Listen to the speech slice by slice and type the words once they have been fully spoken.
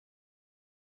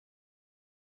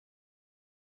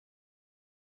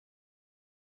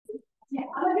Yeah,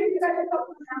 I'm gonna give you guys a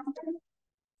couple of announcements.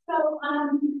 So,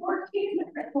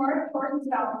 14th towards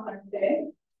Valentine's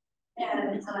Day.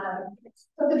 And so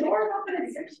the door is open at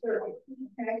 6:30.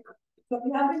 Okay. So if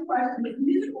you have any questions, the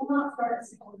music will not start at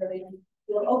 6:30.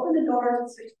 We'll open the doors at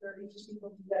 6:30 just people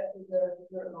to get to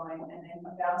the line and then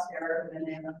come downstairs and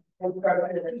then we'll start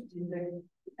with the music.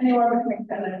 Anywhere between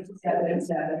 10 minutes to 7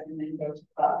 and then go to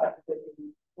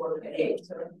 4 to 8.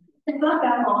 So it's not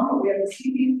that long, but we have the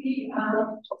CCC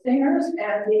singers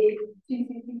and the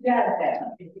CCC jazz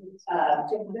band.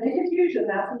 The confusion,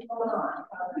 that's what's going on.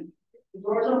 The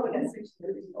doors open at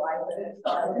 6:30, so I let it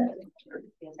start at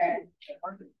 6:30. Okay.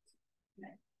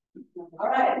 All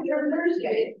right, third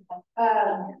Thursday.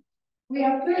 We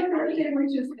have third Thursday,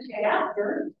 which is the day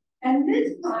after. And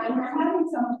this time we're having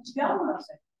some young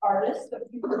artists that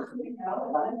we personally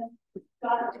know.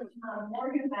 Got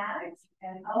Morgan Maddox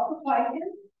and Alpha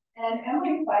Viking and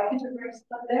Emily Viking to bring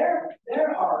some of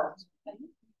their art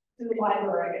to the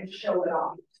library and show it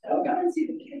off. So come and see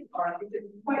the kids' art because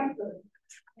it's quite good.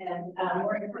 And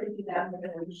we're encouraging them to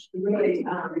really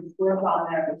work on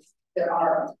their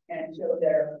art and show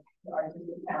their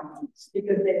artistic talents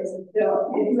because if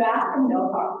you ask them, they'll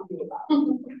talk to you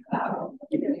about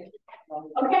it.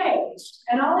 Okay,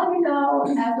 and I'll let you know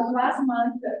as of last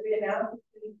month that we announced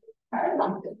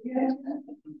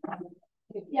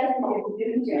yes, we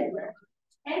did in January.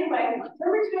 Anyway, the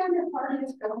retirement party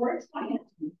is we're excited.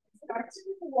 It starts at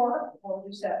 4 for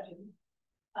reception.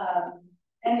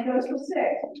 And it goes till 6.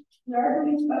 We are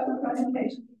doing special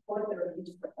presentations at 4:30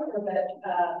 so that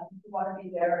you want to be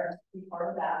there and be part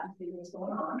of that and see what's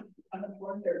going on at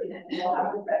 4:30. And we'll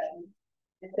have refreshments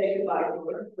and say goodbye to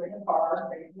her, bring a car,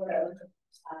 bring whatever.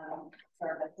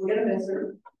 We're going to miss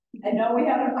her. I know we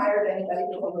haven't hired anybody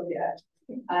to hold yet.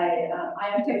 I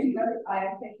am taking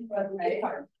resume.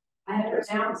 I have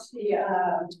announced the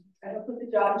I will put the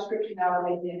job description out and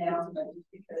make the announcement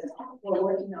because we're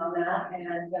working on that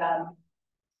and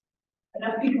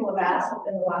enough people have asked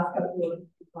in the last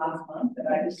last month that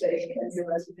I just say send your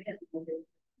resume and we'll get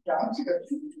the job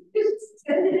description. Just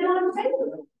send it on the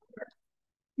paper.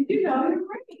 You know you're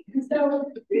great. And so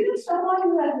you're someone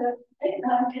who has an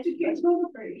educational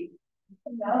degree.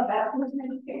 Now, bachelor's in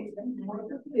education, work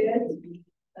with kids,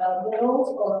 little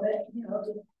or let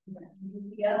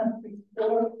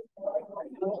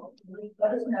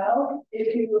us know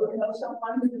if you know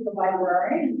someone who's a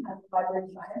librarian, has a library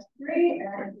science degree,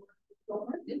 and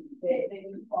they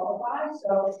qualify. So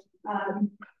just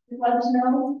let us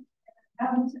know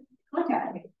and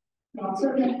contact me. I'll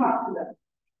certainly talk to them.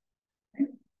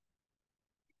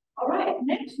 All right,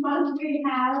 next month we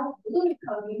have Blue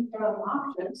coming from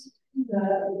Options.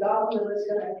 The dog is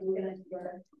going to learn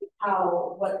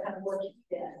what kind of work you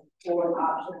get for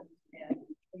options and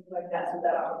things like that. So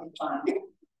that'll be fun.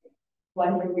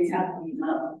 One year we have the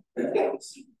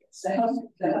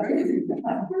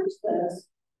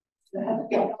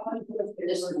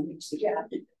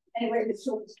anyway, it's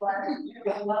so fun.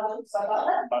 I love it. So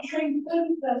let's train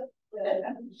the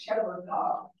shepherd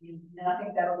dog, and I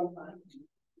think that'll be fun.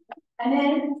 And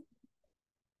then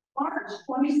March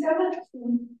 27th to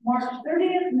March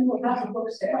 30th, we will have a book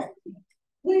sale.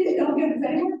 Please don't give us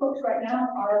any more books right now.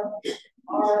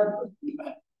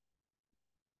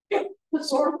 The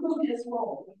store food is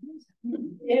full.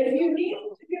 If you need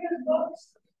to give us books,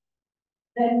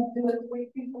 then do it the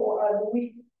week before or the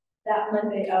week that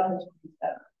Monday of the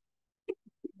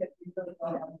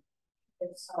 27th.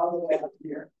 It's all the way up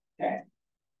here. Okay.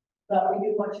 But we do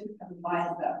want you to come and buy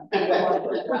stuff.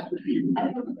 And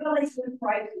it's really good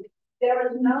prices. There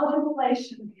is no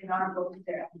inflation in our book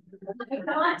there.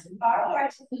 Our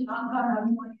prices are not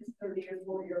going to 30 or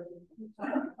 40 or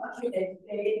 50.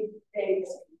 They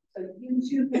so you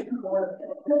choose more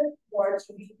or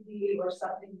TV or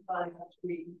something fun to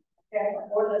read. Okay,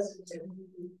 or listen to.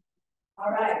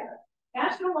 All right.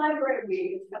 National Library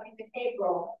Week is coming in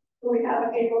April. So we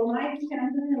have April 9th,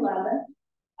 10th, and 11th,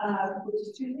 which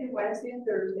is Tuesday, Wednesday, and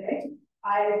Thursday.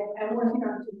 I am working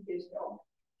on Tuesday still.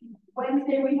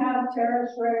 Wednesday, we have Tara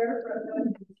Schreier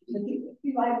from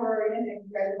the librarian, and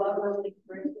you guys love her to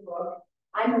bring the book.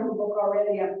 I know the book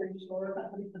already, I'm pretty sure,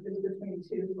 but it's between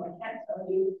two, so I can't tell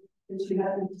you that she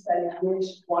hasn't decided which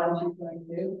one she's going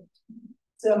to do.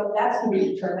 So that's to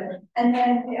be determined. And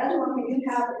then the other one we do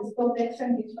have is Phil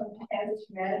Dixon. He's from Kansas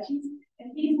Humanities,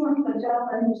 and he's one of the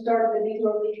gentlemen who started the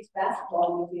Negro Leagues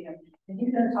Basketball Museum. And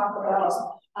he's going to talk about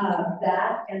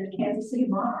that and the Kansas City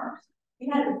Monarchs. He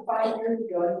had it 5 years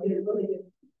ago, and he did a really good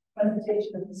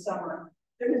presentation in the summer.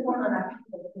 There is one on that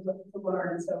to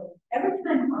learn. So every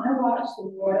time I watch the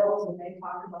Royals and they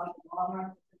talk about the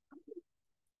Monarchs,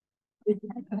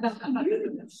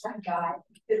 That guy,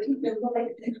 the teacher really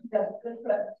does good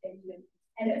presentation,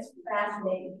 and it's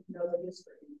fascinating to know the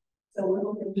history. So we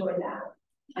will enjoy that.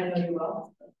 I know you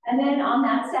will. And then on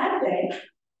that Saturday,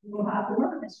 we'll have the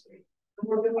murder mystery.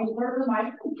 We're doing murder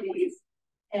mysteries,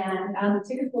 and the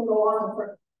tickets will go on.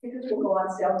 The tickets will go on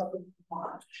sale in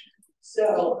March.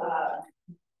 So,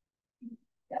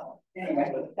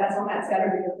 anyway, that's on that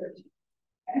Saturday the 13th.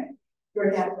 Okay,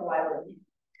 you're at the library.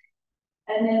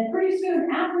 And then pretty soon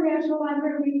after National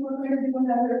Library Week, we're going to do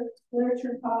another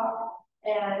literature talk,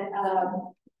 and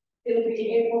it'll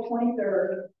be April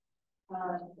 23rd.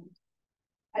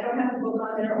 I don't have the book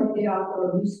on there or the author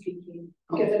or who's speaking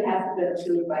because it hasn't been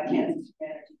approved by Kansas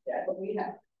Managers yet, but we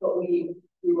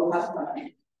will have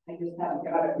fun. I just haven't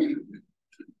got it,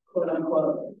 quote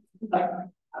unquote, like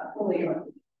fully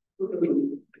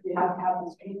approved. You have to have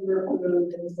this paper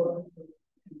approved and so on.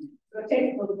 So it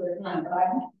takes a little bit of time, but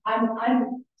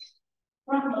I'm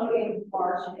front loading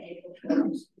March and April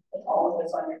terms with all of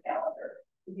this on your calendar.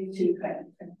 You two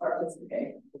can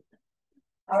participate.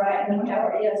 All right, and then we have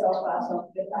our ESL class on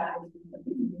the 5th.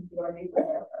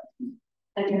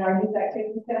 And in our youth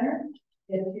activity center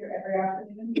is here every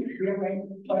afternoon. We arrange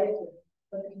the place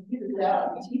with the computers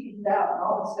out, the TVs out, and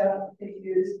all the stuff that they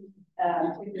use.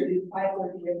 We do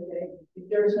 5:30 every day. If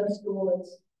there's no school,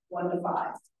 it's 1 to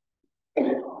 5.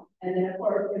 And then, of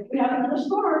course, if we have another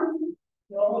storm,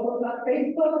 you'll look on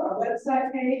Facebook, our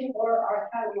website page, or our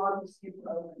catalog to see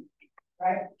program,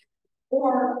 right?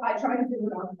 Or I try to do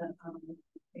it on the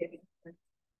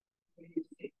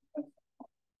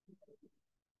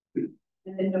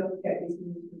and then don't forget these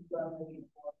new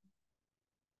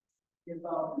your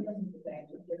phone.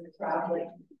 If you're traveling,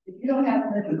 if you don't have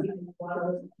money, you want to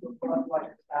listen to a phone while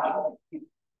you're traveling.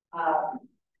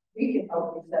 We can help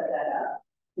you set that up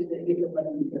so that you can let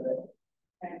me do it.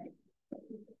 Okay.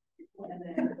 And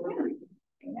then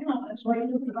now I'm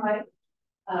going to provide.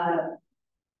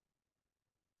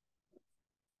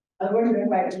 I'm going to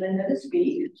invite Linda to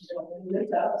speak. So I'm going to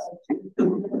lift up. So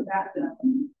back down.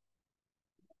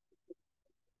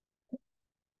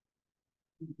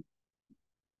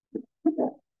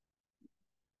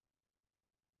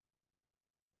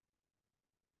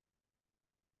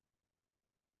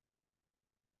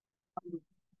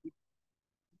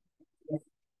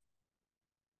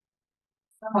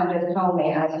 Someone just told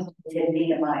me I didn't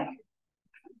need a mic.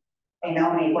 They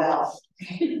know me well.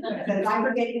 Since I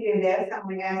forget to do this, I'm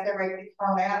going to ask everybody to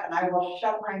call out and I will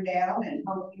shut mine down and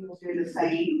hope you will do the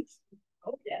same.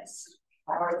 Oh, yes.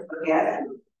 I always forget it.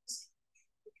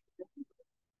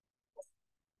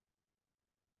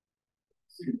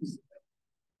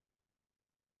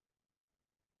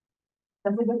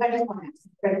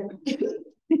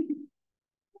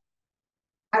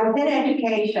 I was in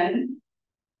education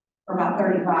for about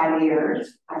 35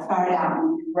 years. I started out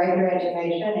in regular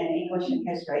education in English and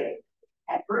history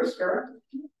at Brewster.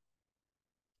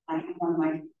 I have one of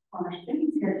my former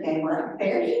students here today.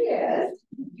 There she is.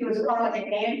 She was calling the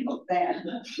angel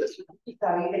then. So you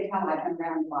can tell I've been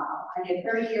around a while. I did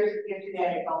 30 years of history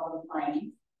at Gulf Plains,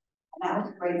 and that was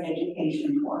a great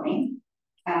education for me.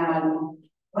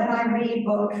 When I read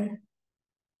books,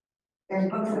 there's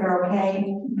books that are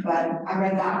okay, but I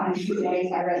read that one in 2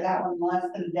 days. I read that one in less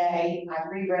than a day. I've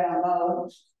reread them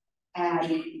both.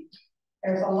 And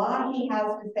there's a lot he has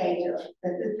to say to us.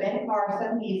 This is Ben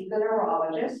Carson. He's the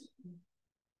neurologist.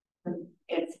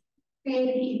 It's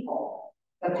big people,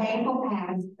 the painful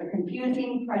past, the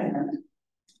confusing present, and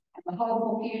the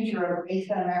hopeful future of race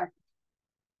in America.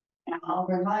 Now, I'll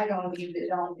remind all of you that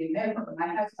don't remember, my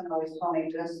husband always told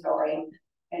me this story.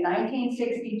 In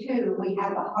 1962, we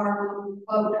had the Harlem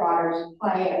Globetrotters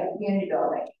play at the community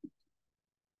building.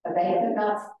 But they could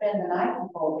not spend the night in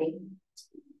Foley.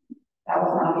 That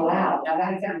was not allowed. Now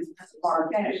that sounds far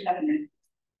finished, doesn't it?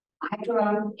 I grew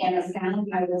up in the South.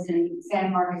 I was in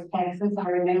San Marcos, Texas. I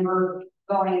remember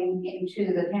going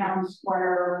into the town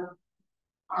square.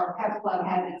 Our pep club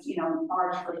had its,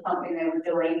 march for something they were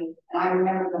doing. And I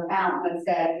remember the fountain that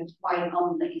said white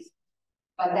only.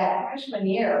 But that freshman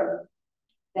year,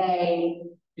 they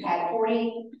had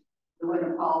 40, we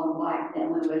wouldn't call them black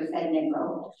then, we would have said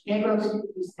Negro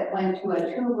students that went to a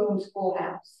 2-room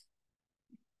schoolhouse.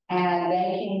 And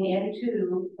they came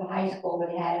into the high school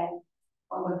that had,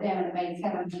 with them, it made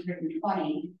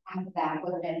 720. Half of that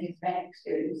would have been Hispanic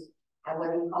students. I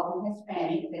wouldn't call them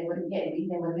Hispanic, they wouldn't get me,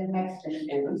 they would have been Mexican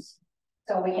students.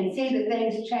 So we can see that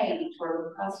things change.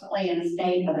 We're constantly in a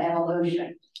state of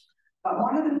evolution. But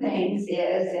one of the things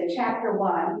is in chapter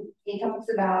 1, he talks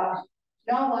about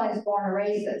no one is born a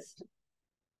racist.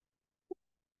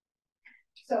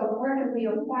 So where do we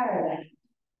acquire that?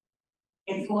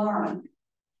 It's learned.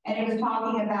 And he was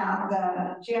talking about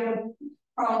the Jim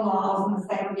Crow laws and the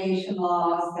segregation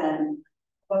laws and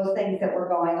those things that were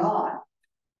going on.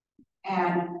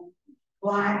 And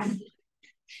blacks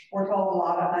were told a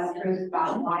lot of untruths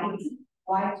about whites.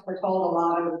 Whites were told a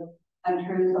lot of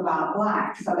untruths about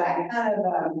blacks. So that kind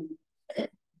of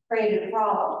created a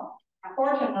problem.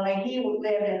 Unfortunately, he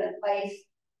lived in a place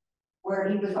where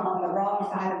he was on the wrong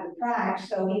side of the tracks,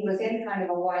 so he was in kind of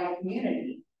a white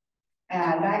community.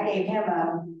 And that gave him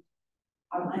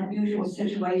an unusual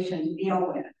situation to deal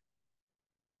with.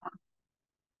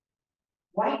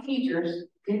 White teachers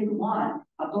didn't want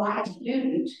a black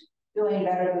student doing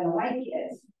better than the white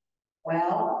kids.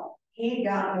 Well, he'd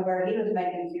gotten to where he was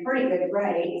making some pretty good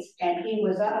grades, and he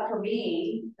was up for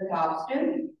being the top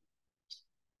student.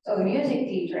 So the music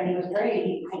teacher, and he was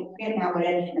very, I forget now what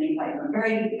instrument he played, a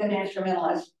very good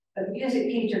instrumentalist, but the music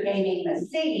teacher gave him a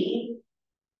C,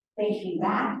 thinking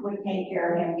that would take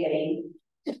care of him getting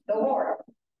the award.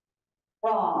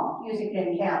 Wrong, music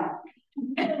didn't count.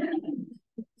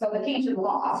 So the teacher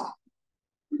lost.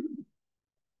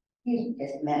 Excuse me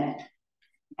just a minute.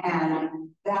 And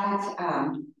that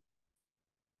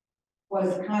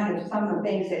was kind of some of the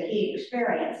things that he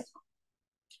experienced.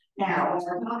 Now, when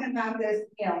we're talking about this,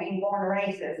 being born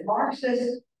racist,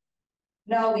 Marxists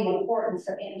know the importance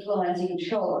of influencing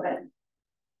children.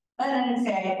 Lenin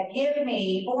said, give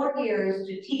me 4 years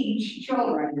to teach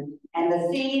children, and the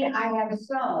seed I have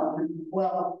sown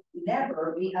will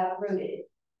never be uprooted.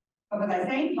 But at the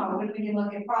same time, we can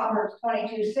look at Proverbs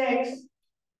 22:6,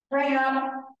 train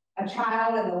up a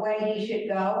child in the way he should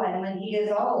go, and when he is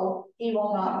old, he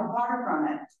will not depart from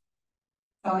it.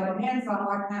 So it depends on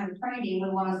what kind of training we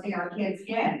want to see our kids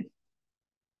get.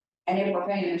 And if we're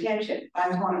paying attention,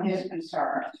 that's one of his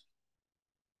concerns.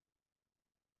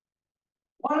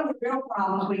 One of the real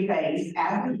problems we face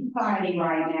as a society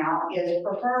right now is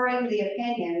preferring the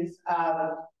opinions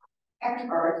of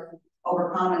experts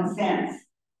over common sense.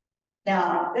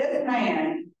 Now, this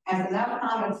man has enough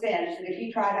common sense that if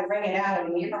you try to bring it out of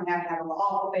him, you're going to have an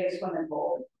awful big swimming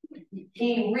pool.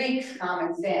 He reeks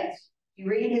common sense. You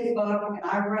read his book, and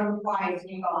I've read him twice, and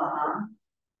you go,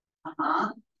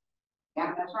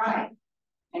 yeah, that's right.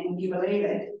 And you believe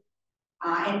it.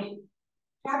 In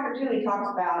chapter 2, he talks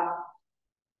about,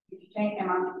 did you change him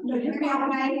on? Did you hear me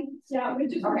okay? Yeah, we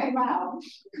just okay. Wow.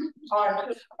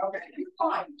 Okay,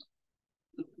 fine.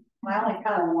 My only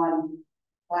kind of one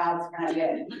cloud's kind of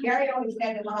good. Gary always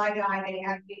said that when I die, they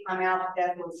have to beat my mouth to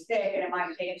death with a stick, and it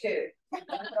might take 2.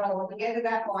 So when we get to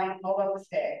that point, hold up the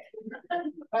stick.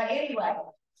 But anyway,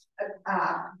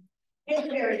 his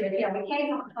theory is, we came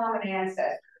from a common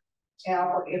ancestor.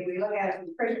 If we look at it from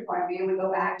the Christian point of view, we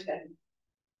go back to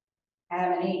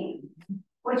Adam and Eve,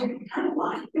 which is kind of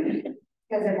like, because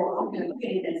if we're looking at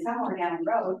it, then somewhere down the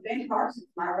road, Ben Carson's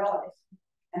my relative,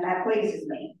 and that pleases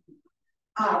me.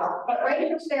 But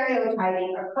racial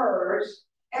stereotyping occurs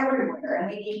everywhere, and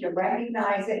we need to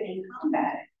recognize it and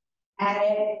combat it. And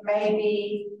it may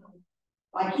be,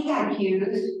 like he got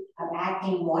accused of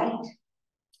acting white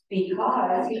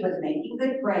because he was making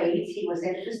good grades, he was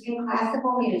interested in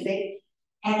classical music,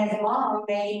 and his mom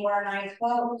made him wear nice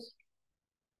clothes.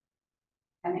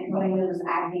 And they thought he was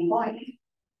acting white.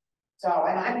 So,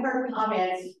 and I've heard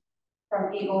comments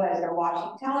from people as they're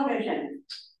watching television.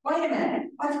 Wait a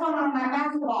minute, what's going on in that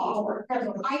basketball court? There's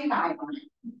a white guy on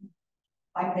it.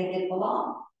 Like they didn't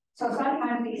belong. So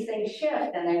sometimes these things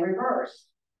shift and they reverse.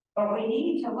 But we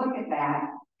need to look at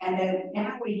that. And then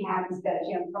now we have, instead of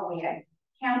Jim Crow, we have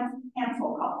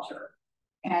cancel culture.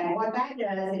 And what that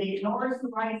does, it ignores the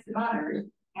rights of others.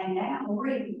 And now we're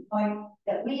at the point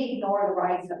that we ignore the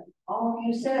rights of all of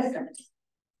you citizens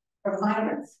from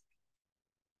migrants.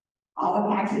 All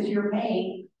the taxes you're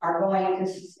paying are going to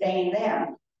sustain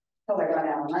them until they run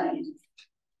out of money.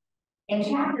 In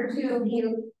chapter 2, he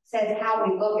says how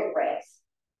we look at race.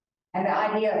 And the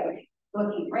idea of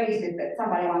looking at race is that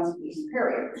somebody wants to be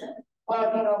superior. Well,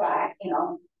 if you go back,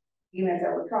 even if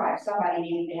there were tribes, somebody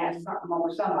needed to have something over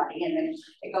somebody, and then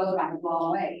it goes back a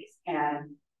long ways.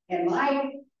 And in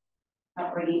my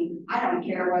upbringing, I don't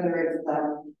care whether it's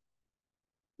the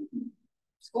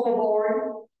school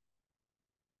board,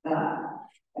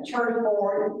 the church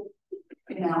board,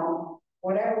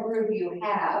 whatever group you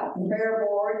have, the fair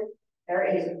board, there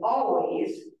is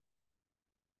always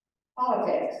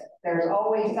politics. There's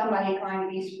always somebody trying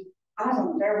to be. I was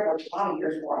on the fair board a lot of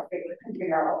years before I couldn't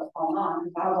figure out what was going on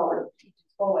because I was over teaching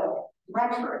school at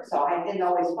Rexford, so I didn't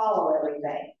always follow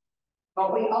everything.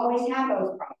 But we always have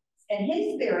those problems. And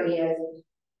his theory is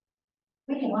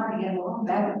we can learn to get along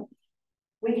better.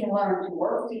 We can learn to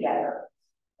work together.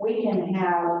 We can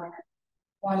have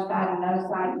one side and another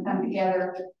side come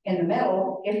together in the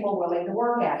middle if we're willing to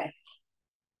work at it.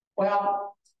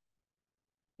 Well,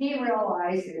 he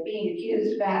realized that being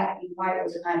accused of fat and white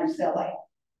was kind of silly.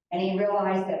 And he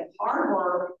realized that hard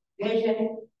work,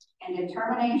 vision, and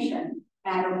determination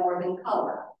matter more than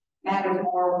color. Matters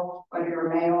more whether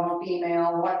you're male or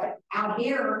female. Out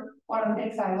here, one of the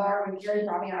things I learned when Jerry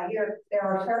brought me out here, there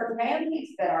are certain families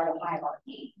that are the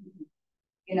hierarchy.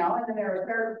 You know, and then there are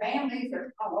certain families that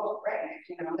are almost rednecks,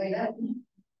 you know, they don't.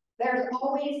 There's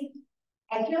always,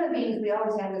 as human beings, we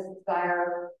always have this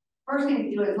desire. First thing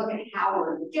to do is look at how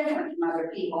we're different from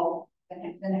other people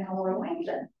than how we're linked,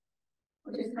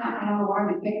 which is kind of, I don't know why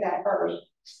we pick that first.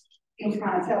 Seems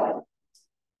kind of silly.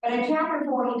 But in chapter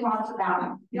 4, he talks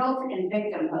about guilt and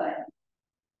victimhood.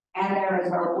 And there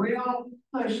is a real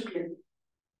push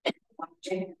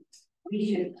to,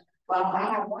 we should, well, I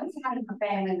have one side of the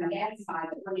family, my dad's side,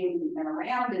 that wouldn't even been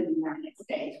around in the United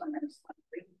States when there was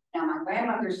slavery. Now, my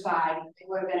grandmother's side, they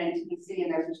would have been in Tennessee,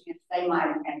 and there's a chance they might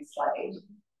have been slaves.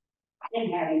 I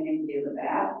didn't have anything to do with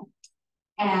that.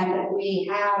 And we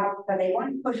have, but they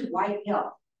want to push white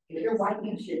guilt. If you're white,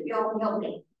 you should feel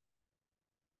guilty.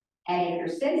 And if you're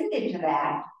sensitive to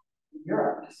that,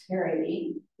 you're a scary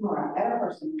being. You are a better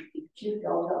person if you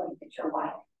feel guilty that you're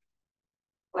white.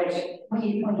 Which, when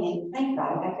you think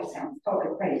about it, that just sounds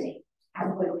totally crazy.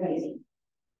 Absolutely crazy.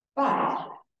 But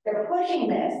they're pushing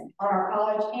this on our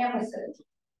college campuses.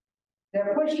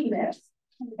 They're pushing this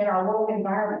in our work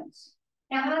environments.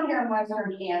 Now, I'm here in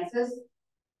Western Kansas.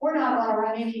 We're not going to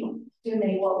run into too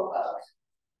many woke folks.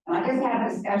 And I just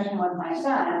had a discussion with my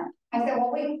son. I said,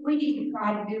 well, we need to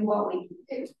try to do what we can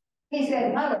do. He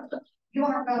said, Mother, you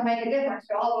aren't going to make a difference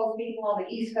to all those people on the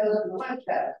East Coast and the West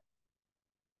Coast.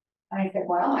 And I said,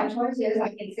 well, my choice is I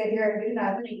can sit here and do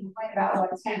nothing and complain about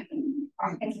what's happening.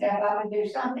 Or I can step up and do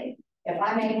something. If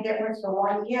I make a difference for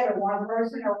one kid or one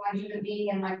person or one human being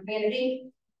in my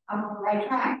community, I'm on the right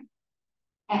track.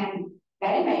 And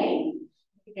they made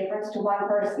a difference to one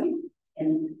person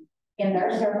in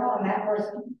their circle and that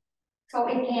person. So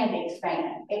it can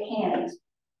expand. It can expand.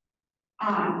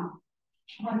 I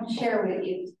want to share with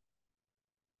you.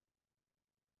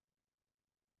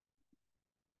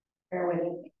 Bear with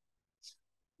me.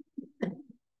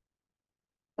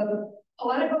 The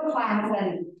political class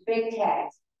and big tech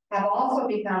have also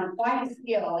become quite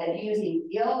skilled at using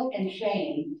guilt and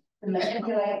shame to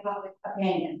manipulate public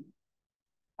opinion.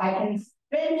 By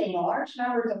convincing large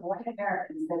numbers of white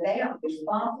Americans that they are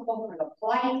responsible for the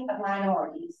plight of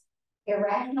minorities,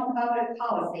 irrational public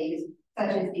policies such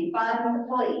as defund the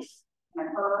police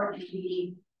occur and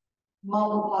be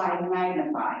multiplied and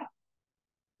magnified.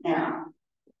 Now,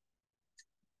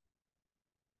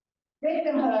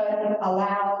 victimhood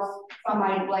allows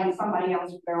somebody to blame somebody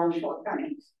else for their own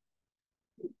shortcomings.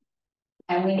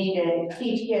 And we need to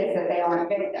teach kids that they aren't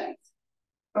victims.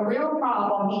 The real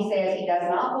problem, he says, he does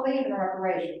not believe in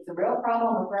reparations. The real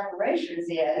problem with reparations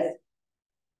is,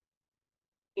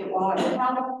 while it's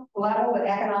helped level the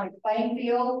economic playing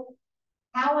field,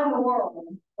 how in the world,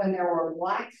 when there were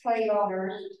black slave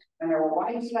owners, when there were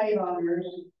white slave owners,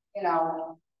 you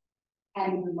know,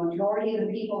 and the majority of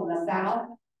the people in the South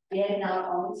did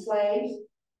not own slaves,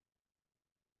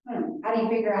 how do you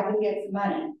figure out who gets the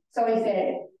money? So he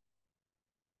said,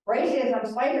 racism,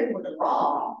 slavery was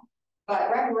wrong,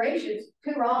 but reparations,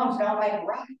 two wrongs don't make a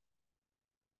right.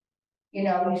 You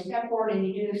know, you step forward and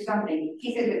you do something.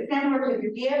 He says it's simpler to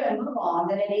forgive and move on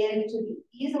than it is to be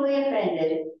easily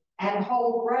offended and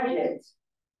hold grudges.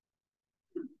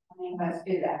 I mean, let's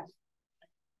do that.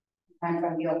 Sometimes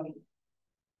I'm guilty.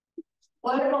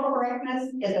 Political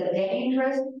correctness is a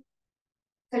dangerous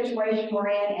situation we're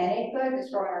in, and it could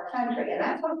destroy our country. And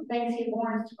that's one of the things he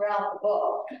warns throughout the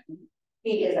book.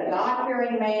 He is a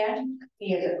God-fearing man.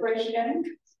 He is a Christian.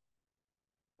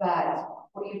 But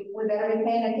we better be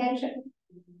paying attention.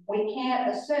 We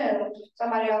can't assume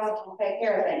somebody else will take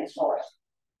care of things for us.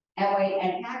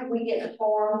 And how do we get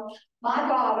informed? My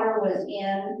father was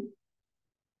in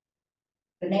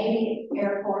the Navy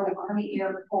Air Corps, the Army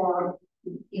Air Corps.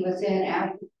 He was in,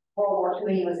 after World War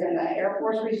II, he was in the Air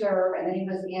Force Reserve, and then he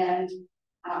was in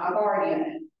a guard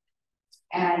unit.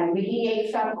 And he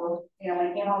ate supper, you know, when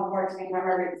he came home from work, I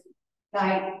remember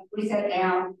night, we sat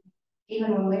down,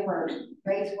 even when we were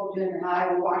grade school, junior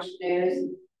high, we watched the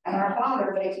news, and our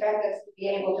father would expect us to be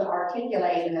able to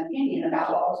articulate an opinion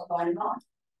about what was going on.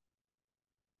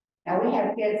 Now, we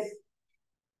have kids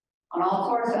on all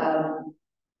sorts of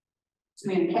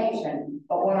communication,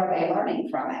 but what are they learning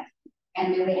from it?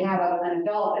 And do they have an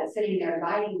adult that's sitting there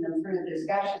guiding them through the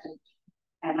discussion?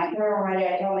 And I can remember one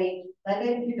day I told me,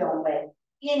 Linda, you don't let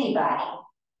anybody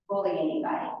bully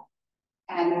anybody.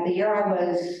 And the year I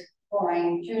was for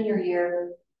my junior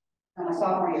year, my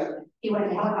sophomore year. He went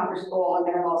to helicopter school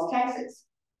in Maribel, Texas.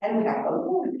 And we got to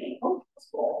go to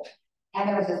school. And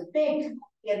there was this big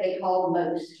kid they called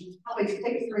Moose. He's probably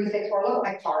 6'3", 6'4", looked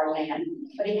like Tarzan,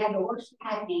 but he had the worst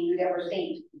acne you'd ever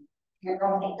seen. And the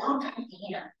girl said, "Don't talk to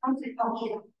him. Don't talk to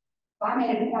him." So I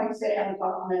made a point to sit down and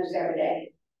talk to Moose every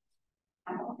day.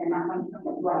 I'm not going to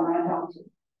who I want to talk to.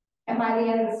 And by the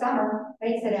end of the summer,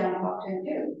 they sit down and talk to him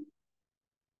too.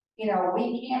 You know,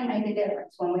 we can make a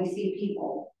difference when we see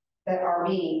people that are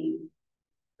being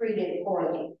treated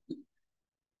poorly.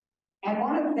 And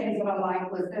one of the things that I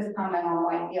liked was this comment on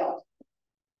white guilt.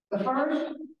 The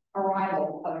first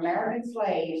arrival of American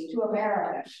slaves to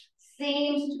America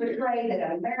seems to portray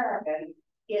that American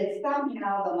is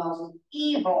somehow the most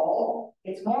evil,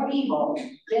 it's more evil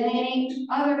than any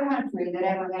other country that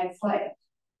ever had slaves.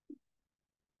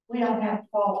 We don't have to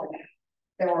fall for that.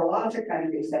 There were lots of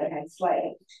countries that had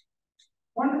slaves.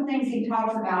 One of the things he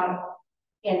talks about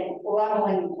in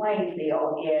leveling the playing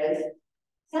field is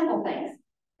simple things.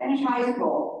 Finish high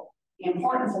school, the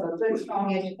importance of a good,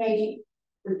 strong education.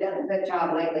 We've done a good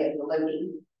job lately of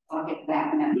diluting. I'll get to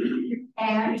that now.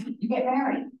 And you get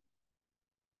married.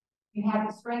 You have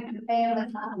the strength of the family.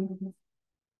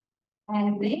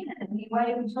 And then you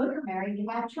wait until you're married, you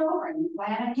have children, you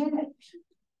plan ahead.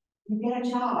 You get a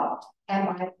job. And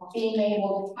by being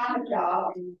able to have a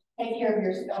job and take care of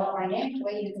yourself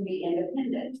financially, you can be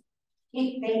independent.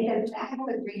 They have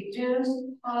actually reduced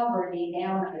poverty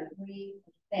down to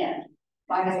 3%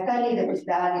 by a study that was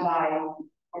done by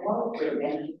a work group,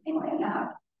 interestingly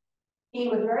enough. He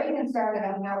was very concerned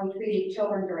about how we treated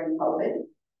children during COVID.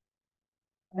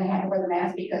 They had to wear the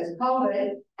mask because of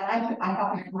COVID. And I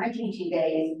thought in my teaching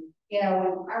days, you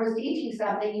know, when I was teaching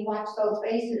something, you watch those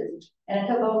faces. And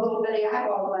until those little bitty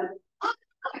eyeballs went, oh,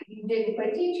 you didn't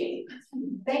quit teaching.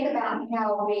 Think about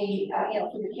how we, you know,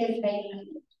 for the kids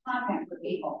making contact with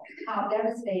people, how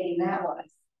devastating that was,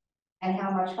 and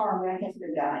how much harm that has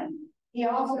been done. He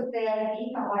also said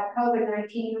he felt like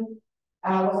COVID-19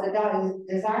 was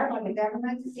desired by the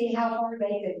government to see how far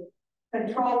they could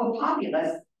control the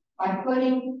populace by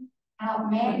putting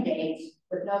out mandates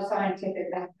with no scientific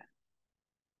method.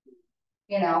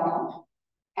 You know,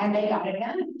 and they got it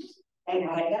done. They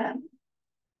got it done.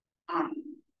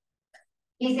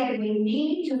 He said we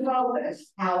need to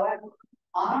focus, however,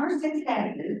 on our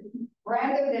successes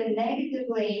rather than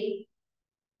negatively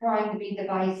trying to be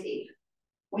divisive.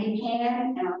 We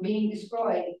can and are being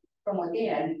destroyed from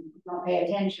within. Don't pay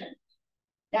attention.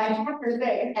 Now, in chapter 6,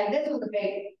 and this was a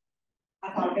big,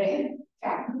 I thought, a big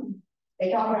chapter. They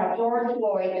talk about George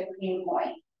Floyd at the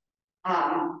point.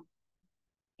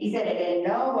 He said it in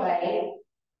no way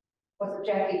was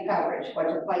objective coverage, what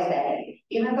took place that day.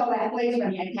 Even though that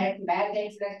policeman had had some bad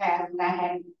things in his past and that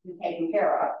hadn't been taken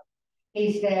care of.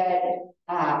 He said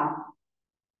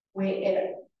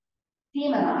it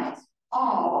demonized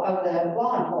all of the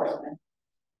law enforcement.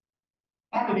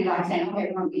 That would be like saying,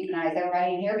 okay, we're going to demonize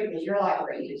everybody in here because you're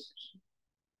library users.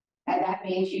 And that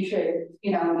means you should,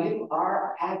 you know, you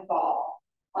are at fault.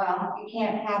 Well, you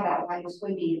can't have that like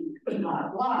sweeping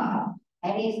law.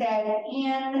 And he said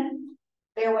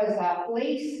there was a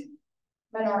policeman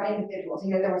or individuals.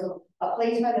 He said there was a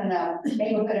policeman in a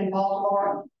neighborhood in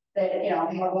Baltimore that, you know,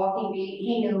 he was walking beat.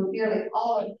 He knew nearly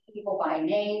all of the people by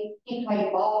name. He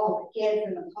played ball with the kids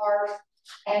in the parks.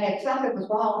 And if something was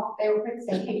wrong, they were quick to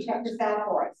say, hey, check this out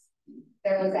for us.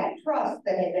 There was that trust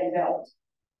that had been built.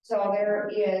 So there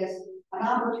is an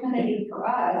opportunity for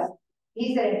us.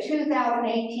 He said in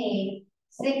 2018,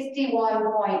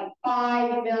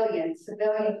 61.5 million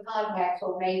civilian contacts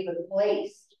were made with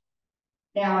police.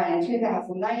 Now, in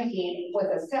 2019, with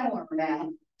a similar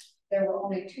amount, there were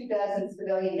only 24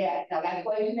 civilian deaths. Now, that's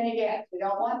way too many deaths. We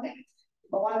don't want that.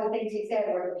 But one of the things he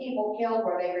said, were the people killed,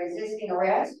 were they resisting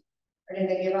arrest, or did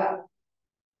they give up?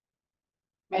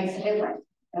 Makes a difference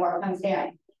in where it comes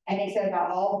down. And he said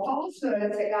about all the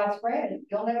falsehoods that got spread,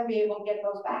 you'll never be able to get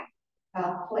those back.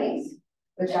 Please.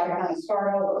 We've got to kind of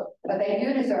start over. But they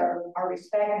do deserve our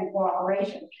respect and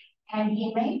cooperation. And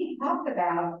he maybe talked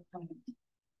about,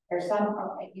 there's some,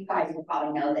 you guys will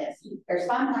probably know this, there's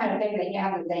some kind of thing they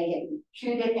have that they can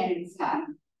shoot it and it's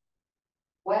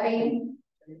webbing.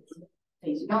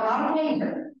 No, not a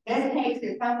taser. This taser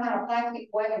is some kind of plastic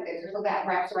weapon that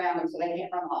wraps around them so they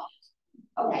can't run off.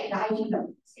 Okay, guys, you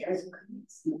know, seriously.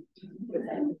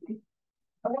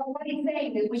 But what he's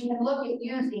saying is we can look at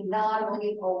using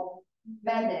non-lethal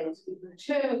methods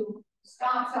to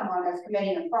stop someone that's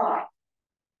committing a crime.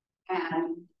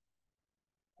 And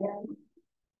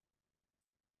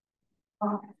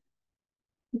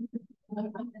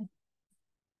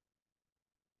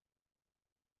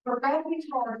Progressive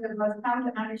sources must come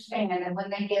to understand that when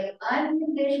they give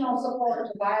unconditional support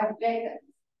to violent victims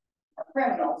or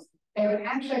criminals, they would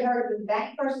actually hurt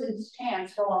that person's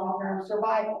chance for long-term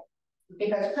survival.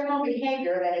 Because criminal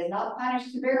behavior that is not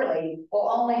punished severely will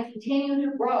only continue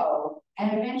to grow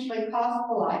and eventually cost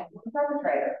the life of the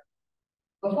perpetrator.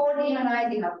 Before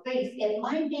demonizing our police, it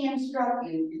might be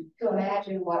instructive to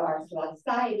imagine what our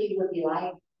society would be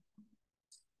like.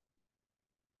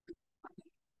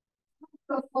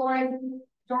 Before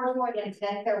George Floyd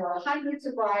incident, there were hundreds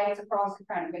of riots across the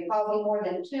country, causing more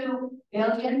than $2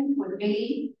 billion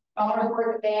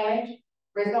worth of damage,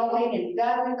 resulting in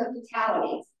dozens of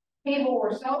fatalities. People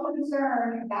were so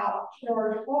concerned about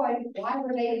George Floyd, why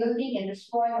were they looting and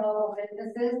destroying local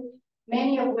businesses,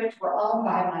 many of which were owned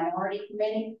by minority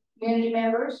community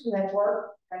members who had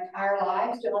worked their entire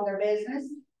lives to own their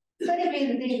business? Could it be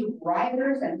that these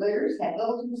rioters and looters had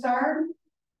little concern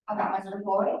about Mr.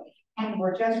 Floyd and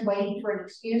were just waiting for an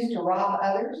excuse to rob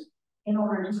others in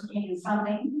order to gain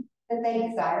something that they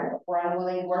desired or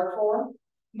unwilling to work for?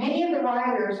 Many of the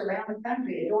rioters around the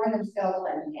country adorned themselves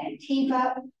with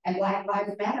Antifa and Black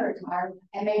Lives Matter attire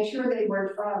and made sure they were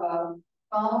in front of a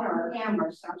phone or a camera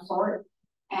of some sort.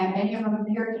 And many of them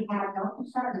appeared to have no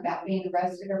concern about being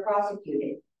arrested or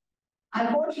prosecuted.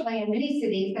 Unfortunately, in many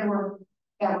cities that were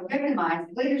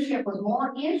victimized, leadership was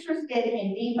more interested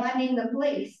in defunding the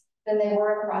police than they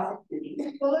were in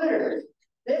prosecuting the looters.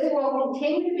 This will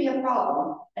continue to be a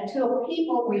problem until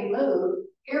people remove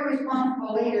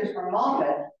irresponsible leaders from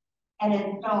office and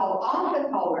install office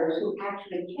holders who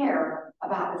actually care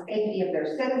about the safety of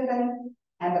their citizens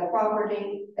and the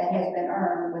property that has been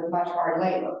earned with much hard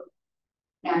labor.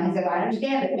 Now, he said, I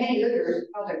understand that many looters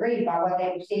felt aggrieved by what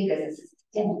they perceived as a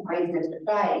systemic racist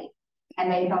society,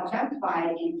 and they felt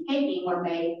justified in taking what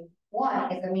they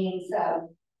want as a means of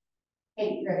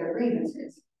taking care of their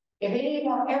grievances. If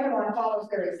everyone follows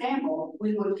their example,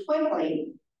 we would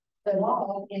quickly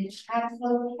devolve into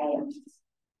absolute chaos.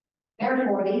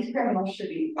 Therefore, these criminals should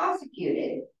be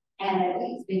prosecuted and at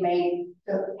least be made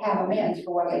to have amends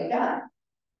for what they've done.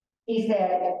 He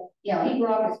said, you know, he grew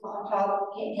up, his mom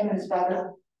taught him and his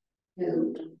brother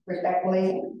to respect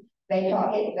police. They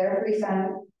taught their 3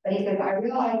 sons, but he says, I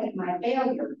realized that my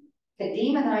failure to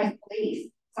demonize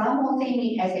police, some will see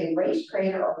me as a race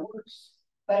traitor or worse.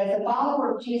 But as a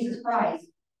follower of Jesus Christ,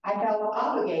 I felt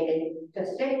obligated to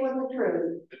stick with the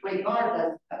truth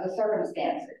regardless of the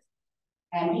circumstances.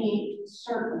 And he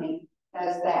certainly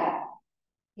does that.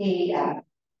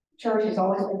 Church has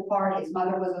always been part. His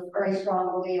mother was a very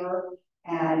strong believer.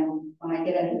 And when I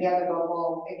get into the other book,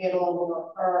 we'll get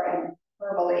over her and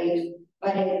her beliefs,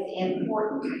 but it's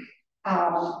important.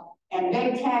 And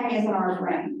big tech isn't our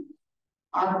friend.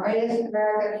 Our greatest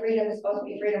American freedom is supposed to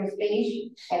be freedom of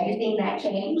speech. Have you seen that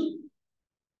change?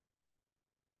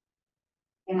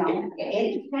 You know,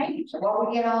 it's changed. What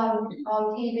we get on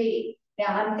TV. Now,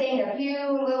 I'm seeing a few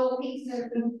little pieces,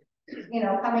 you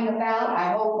know, coming about.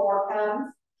 I hope more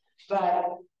comes. But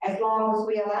as long as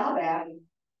we allow that,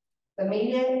 the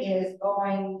media is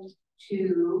going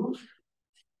to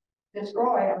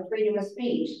destroy our freedom of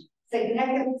speech.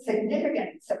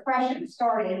 Significant suppression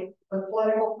started with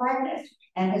political correctness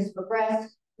and has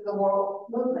progressed to the world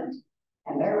movement.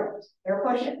 And they're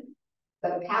pushing.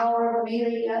 The power of the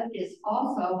media is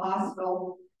also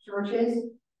hostile to churches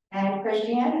and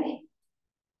Christianity.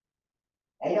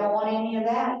 They don't want any of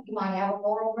that. You might have a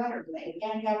moral rhetoric. They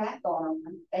can't have that going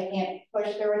on. They can't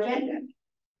push their agenda.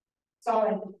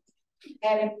 So,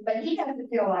 but he doesn't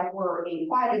feel like we're in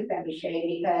quite as bad a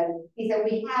shape because he said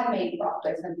we have made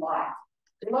progress in life.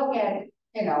 Look at,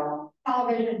 you know,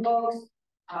 television, books,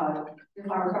 our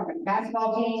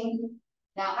basketball teams.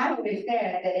 Now, I always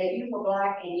said that if you were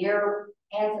Black and your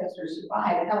ancestors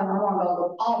survived coming on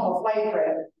those awful slave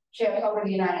ships over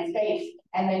the United States,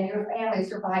 and then your family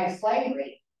survived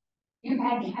slavery, you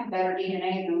had to have better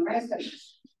DNA than the rest of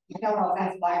us. I don't know if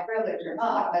that's Black privilege or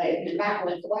not, but if you're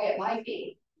backwards the way it might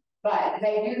be. But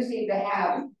they do seem to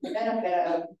have the benefit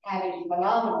of having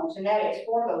phenomenal genetics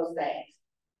for those things.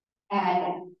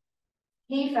 And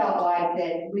he felt like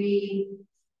that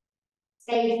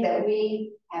states that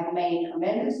we have made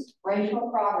tremendous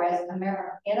racial progress in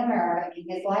America in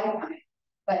his lifetime.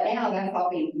 But now that's all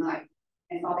being denied.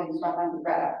 It's all being swept under the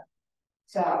rug.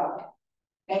 So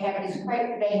they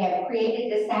have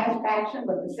created dissatisfaction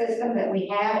with the system that we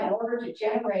have in order to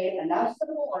generate enough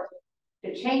support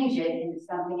to change it into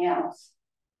something else.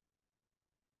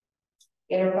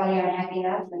 Get everybody unhappy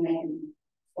enough and they can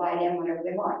slide in whatever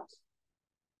they want.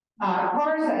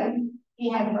 Carson, he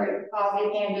has a very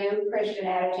positive can-do Christian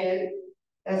attitude,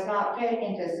 does not fit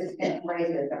into systemic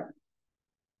racism.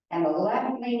 And the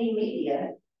left-leaning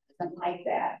media assessment like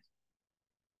that.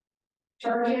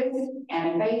 Churches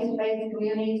and faith-based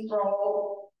communities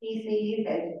role, he sees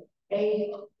that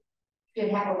they should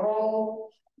have a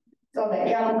role so that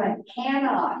government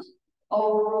cannot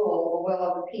overrule the will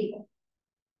of the people.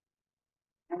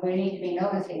 And we need to be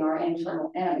noticing our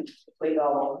internal enemies as we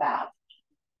go about.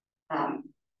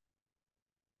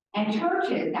 And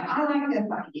churches, now I like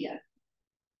this idea.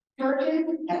 Churches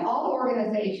and all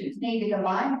organizations need to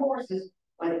combine forces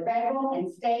with federal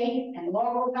and state and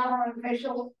local government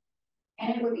officials,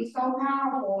 and it would be so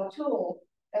powerful a tool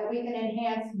that we can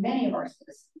enhance many of our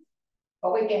citizens.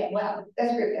 But we get, well,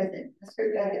 this group doesn't,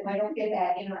 we don't get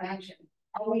that interaction.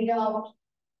 Or we don't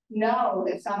know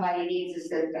that somebody needs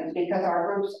assistance because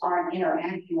our groups aren't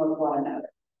interacting with one another.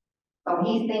 So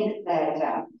he thinks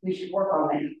that we should work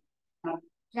on that.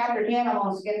 Chapter 10, I'm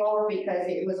going to skip over because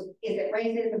it was, is it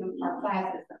racism or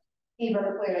classism? He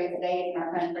very clearly today in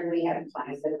our country, we have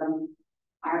classism,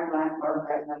 our class, our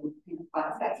president,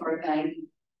 class, that sort of thing.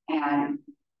 And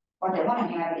what they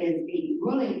want to have is the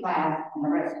ruling class and the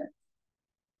rest of it.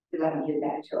 To let them do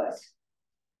that to us.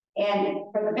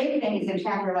 And for the big things in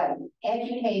chapter 11,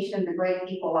 education, the great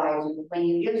equalizer. When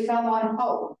you give someone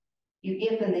hope, you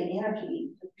give them the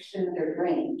energy to pursue their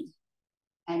dreams.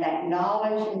 And that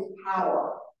knowledge is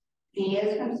power. He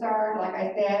is concerned, like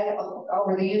I said,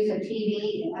 over the use of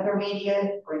TV and other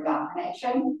media for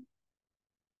indoctrination.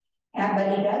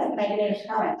 But he does make an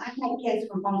interesting comment. I had kids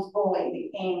from homeschooling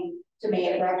that came to me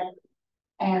at breakfast,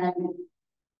 and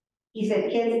he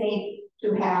said kids need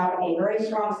to have a very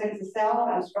strong sense of self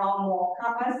and a strong moral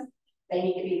compass. They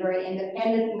need to be very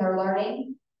independent in their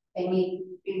learning. They need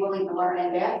to be willing to learn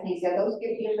in depth. And he said those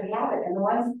kids usually have it. And the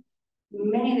ones,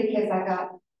 many of the kids I got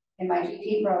in my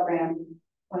GT program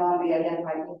went on to be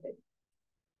identified with it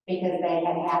because they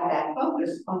had that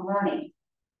focus on learning.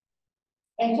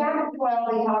 In chapter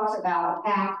 12, he talks about a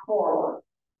path forward.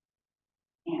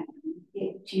 And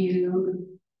if you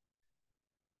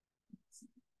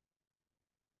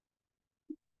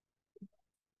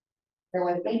bear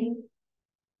with me.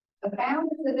 The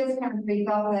founders of this country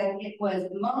thought that it was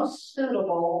most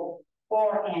suitable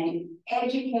for an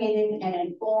educated and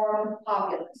informed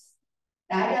populace.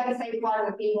 Now, it doesn't say part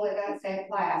of the people, it doesn't say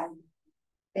class.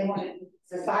 They wanted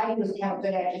society was to have a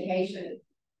good education.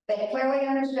 They clearly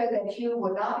understood that you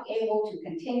would not be able to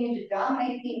continue to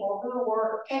dominate people who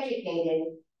were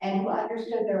educated and who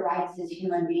understood their rights as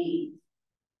human beings.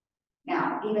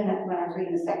 Now, even when I was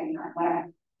reading the second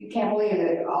time, you can't believe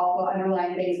that all the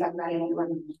underlying things I've got into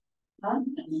it.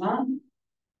 It's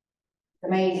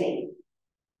amazing.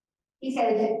 He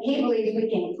says that he believes we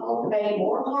can cultivate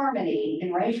more harmony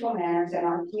in racial manners in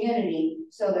our community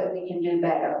so that we can do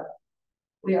better.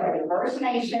 We are a diverse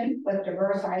nation with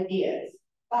diverse ideas,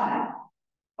 but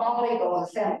bald eagle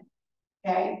is simple,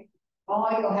 okay?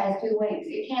 Bald eagle has two wings.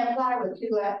 It can't fly with two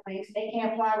left wings. It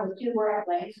can't fly with two right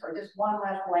wings or just one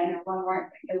left wing or one right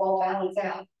wing. It won't balance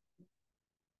out.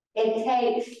 It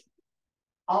takes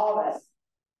all of us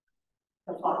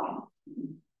to fly.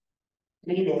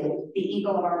 Be the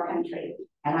eagle of our country.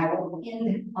 And I will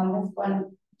end on this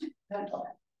one.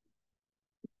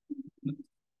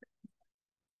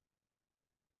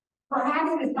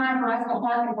 Perhaps it's time for us to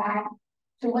harken back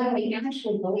to when we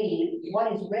actually believe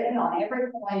what is written on every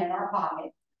coin in our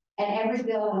pocket and every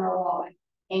bill in our wallet.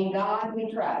 In God we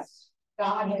trust.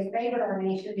 God has favored our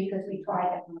nation because we tried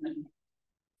to earn it.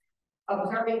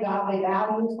 Observing godly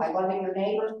values like loving your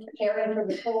neighbor, caring for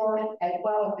the poor, as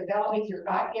well as developing your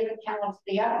God-given talents to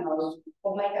the utmost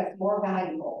will make us more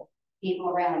valuable people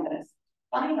around us.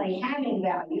 Finally, having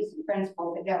values and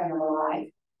principles that govern our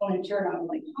lives will ensure not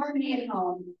only harmony at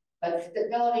home, but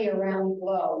stability around the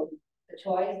globe. The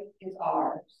choice is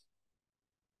ours.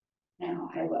 Now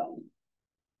I will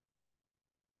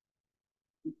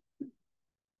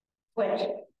switch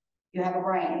it. You have a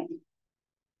brain.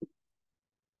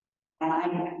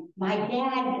 And my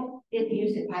dad didn't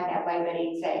use it quite that way, but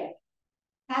he'd say,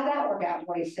 how'd that work out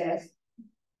for you, sis?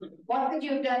 What could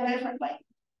you have done differently?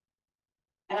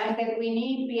 And I said, we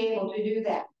need to be able to do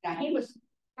that. Now, he was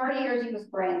 30 years, he was a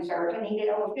brain surgeon. He did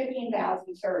over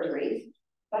 15,000 surgeries.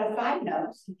 But a side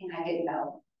note, something I didn't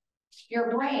know, your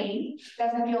brain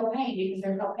doesn't feel pain because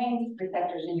there's no pain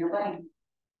receptors in your brain.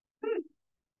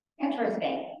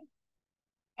 Interesting.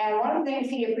 And one of the things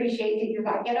he appreciates is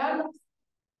I get up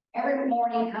every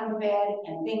morning, come to bed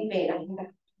and think big. I'm going to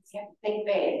think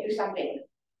big, do something.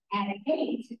 And at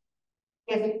 8,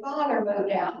 his father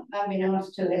moved out,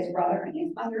 unbeknownst to his brother and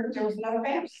his mother. There was another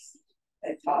family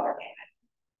that his father had.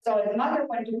 So his mother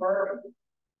went to work,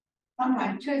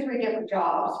 sometimes 2 or 3 different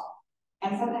jobs,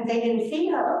 and sometimes they didn't see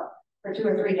her for 2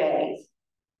 or 3 days.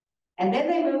 And then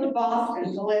they moved to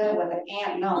Boston to live with an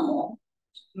aunt and uncle.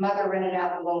 Mother rented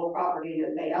out the little property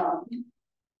that they owned.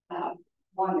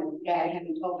 One that dad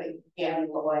hadn't totally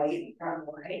gambled away and thrown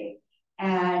away.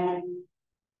 And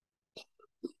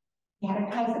he had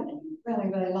a cousin that he really,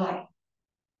 really liked.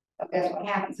 So guess what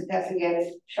happens? The cousin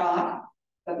gets shot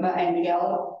and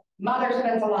killed. Mother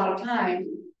spends a lot of time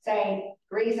saying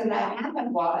the reason that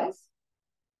happened was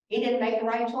he didn't make the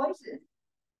right choices.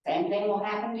 Same thing will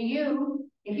happen to you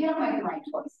if you don't make the right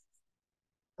choices.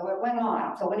 So it went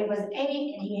on. So when he was 8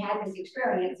 and he had this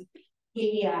experience,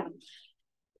 he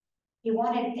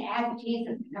wanted to ask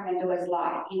Jesus to come into his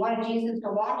life. He wanted Jesus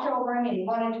to watch over him, and he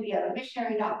wanted to be a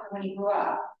missionary doctor when he grew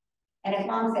up. And his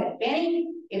mom said, Benny,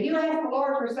 if you ask the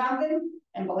Lord for something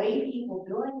and believe he will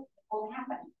do it, it will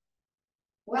happen.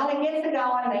 Well, he gets it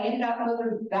going, and they ended up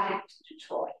moving back to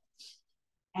Detroit.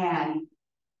 And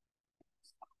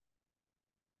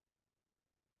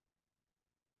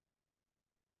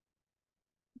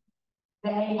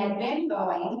they had been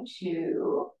going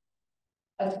to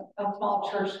a small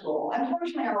church school.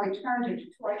 Unfortunately, our return to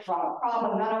Detroit brought a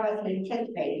problem none of us had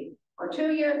anticipated. For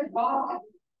 2 years in Boston,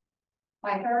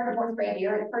 my 3rd and 4th grade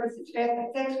year, and Curtis's 5th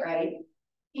and 6th grade,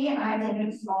 he and I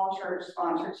attended a small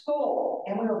church-sponsored school,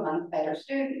 and we were among the better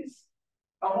students.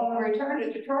 But when we returned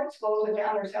to Detroit schools, we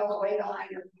found ourselves way behind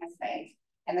our classmates,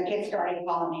 and the kids started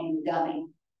calling him dummy.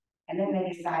 And then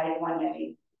they decided one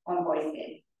day, one boy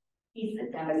said, he's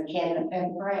the dumbest kid in the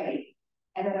 5th grade.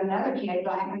 And then another kid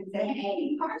laughed and said,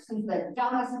 hey, Carson's the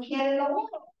dumbest kid in the world.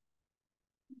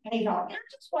 And he thought, now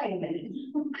just wait a minute.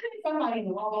 Somebody in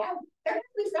the world,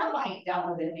 there's somebody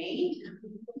dumber than me.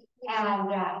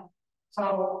 And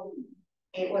so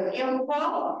it was a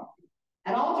problem.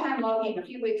 An all-time low came a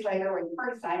few weeks later when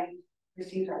Curtis and I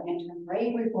received our interim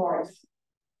grade reports.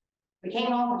 We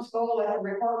came home from school, left the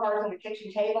report cards on the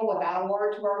kitchen table without a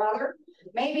word to our mother.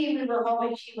 Maybe we were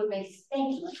hoping she would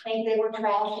mistakenly think they were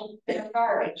trash and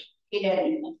garbage. She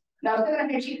didn't. No sooner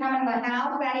did she come in the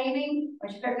house that evening,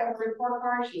 when she picked up the report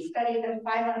card, she studied them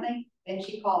silently, then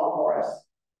she called for us.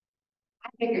 I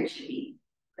figured she'd be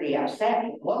pretty upset.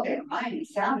 Look at her mind and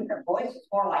sound in her voice was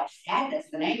more like sadness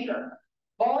than anger.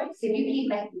 Boys, if you keep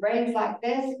making grades like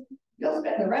this, you'll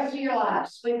spend the rest of your life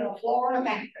sweeping a floor in a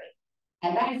factory.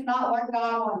 And that's not what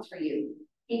God wants for you.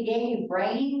 He gave you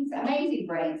brains, amazing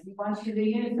brains. He wants you to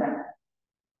use them.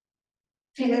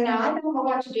 She said, now I don't know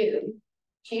what to do.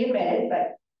 She admitted,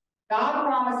 but God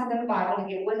promises in the Bible to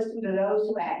give wisdom to those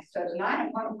who ask. So tonight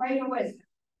I'm going to pray for wisdom.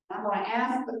 I'm going to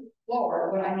ask the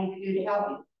Lord what I need to do to help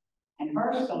you. And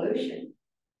her solution,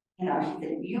 she said,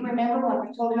 do you remember when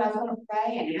I told you I was going to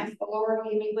pray and ask the Lord to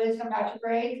give me wisdom about your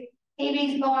grades?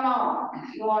 TV's going on.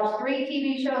 You watch 3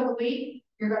 TV shows a week.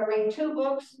 You're going to read 2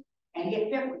 books and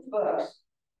get 50 books.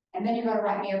 And then you're going to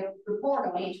write me a report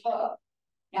on each book.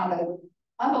 Now, the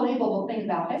unbelievable thing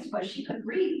about this was she could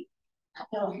read.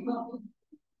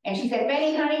 And she said,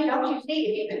 Betty, honey, don't you see,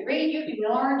 if you can read, you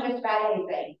can learn just about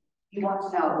anything you want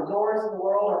to know. The doors of the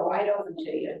world are wide open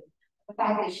to you. The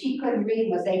fact that she couldn't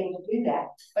read was able to do that.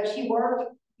 But she worked,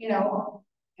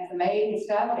 as a maid and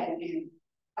stuff in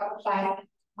upper class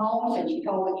homes, and she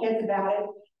told the kids about it.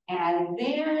 And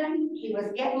then he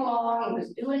was getting along, he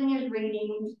was doing his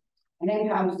readings, and then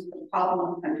comes the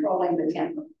problem of controlling the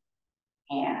temper.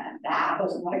 And that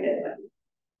was not a good one.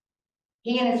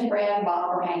 He and his friend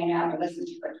Bob were hanging out to listen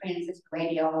to a transistor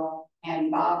radio, and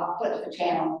Bob flips the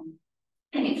channel,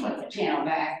 and he flips the channel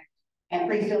back. And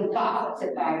pretty soon Bob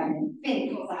flips it back, and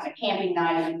Finn pulls out a camping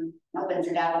knife and opens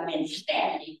it up and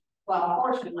stabs him. Well,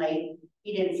 fortunately,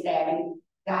 he didn't stab him.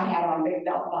 Guy had on a big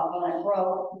belt buckle and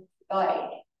broke the leg.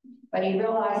 But he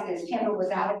realized his temper was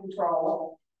out of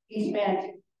control. He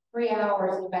spent 3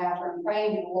 hours in the bathroom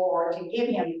praying to the Lord to give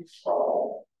him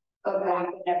control so that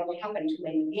would never happen to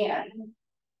him again.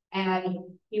 And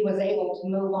he was able to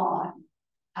move on.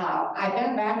 I've been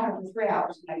in the bathroom for 3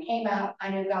 hours. When I came out, I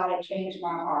knew God had changed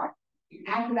my heart.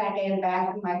 After that day in the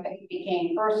bathroom, my faith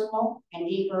became personal and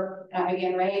deeper, and I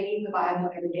began reading the Bible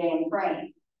every day and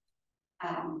praying.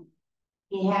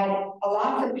 He had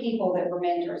lots of people that were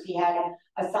mentors. He had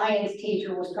a science teacher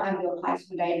who was trying to do a class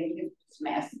one day and it was a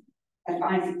mess.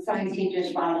 And science teacher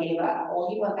just finally gave up. Well,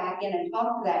 he went back in and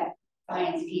talked to that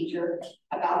science teacher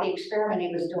about the experiment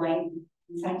he was doing.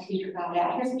 The science teacher found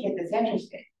out, here's a kid that's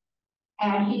interested.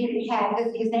 And he had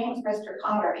this, his name was Mr.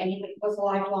 Cotter, and he was a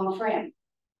lifelong friend.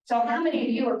 So how many of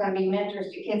you are going to be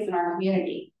mentors to kids in our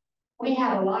community? We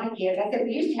have a lot of kids. I said,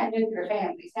 we used to have nuclear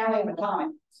families. Now we have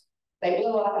atomic. They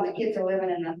blew up and the kids are living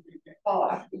in the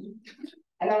fallout.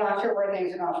 And they're not sure where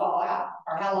things are going to fall out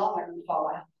or how long they're going to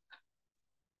fall out.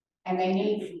 And they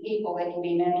need people that can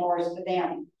be mentors to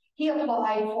them. He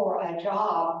applied for a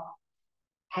job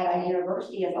at a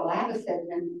university as a lab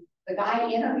assistant. The guy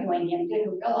interviewing him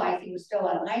didn't realize he was still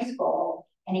in high school,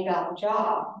 and he got the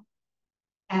job.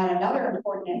 And another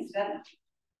important incident,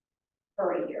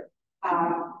 hurry here,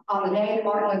 on the day that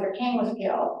Martin Luther King was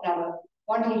killed, now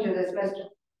one teacher dismissed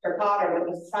Mr. Potter, that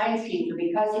was a science teacher,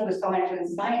 because he was so interested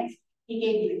in science, he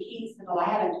gave him the keys to the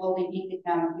lab and told him he could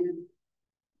come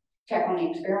check on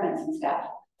the experiments and stuff.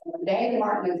 And the day that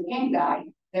Martin Luther King died,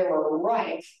 there were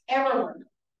riots everywhere.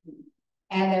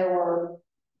 And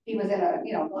he was in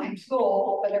a black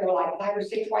school, but there were like 5 or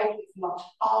 6 white kids in the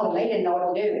hall, and they didn't know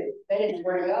what to do. They didn't know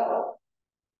where to go.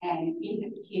 And he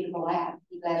took the key to the lab.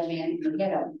 He let him in and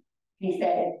get him. He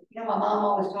said, my mom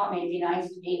always taught me to be nice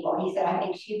to people. He said, I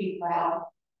think she'd be proud.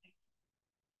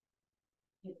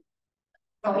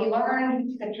 So he learned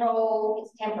to control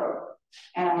his temper.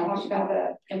 And I talked about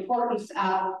the importance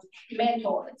of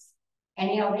mentors. And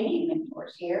they need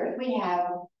mentors here. They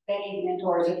need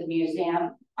mentors at the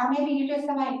museum. Or maybe you just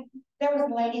somebody, there was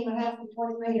a lady when I was in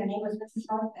 4th grade, her name was Mrs.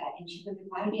 Northbeth, and she would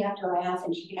invite me up to her house,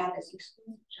 and she'd have this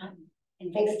exclusive time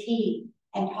and fix tea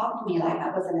and talk to me like I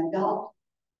was an adult.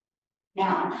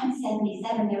 Now, I'm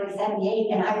 77, nearly 78,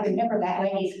 and I remember that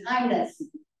lady's kindness.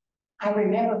 I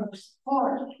remember her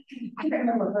support. I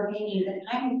remember her taking the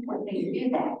time and effort to do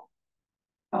that.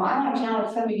 So I want to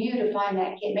challenge some of you to find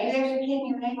that kid. Maybe there's a kid in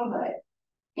your neighborhood.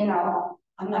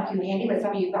 I'm not too handy, but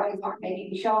some of you guys aren't. Maybe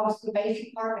you show them some basic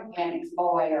art mechanics,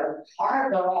 boy, or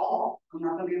girl. I'm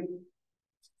not going to be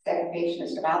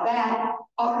segregationist about that.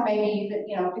 Or maybe you could,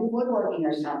 do woodworking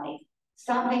or something.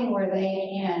 Something where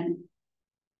they can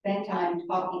spend time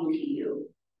talking to you.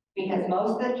 Because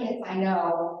most of the kids I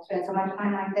know spend so much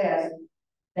time like this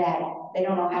that they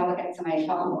don't know how to look at somebody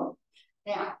talking to them.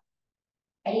 Now,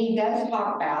 and he does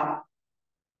talk about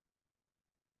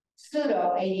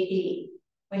pseudo ADD.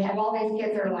 We have all these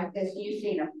kids that are like this, and you've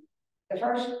seen them. The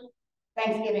first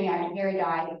Thanksgiving after Gary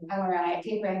died, I went around, I had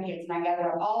 10 grandkids, and I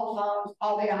gathered up all the phones,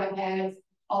 all the iPads,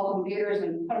 all the computers,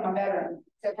 and put them in my bedroom.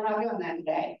 Said, we're not doing that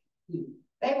today.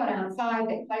 They went outside,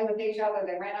 they played with each other,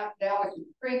 they ran up and down with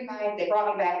creek knives, they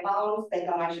brought me back phones, they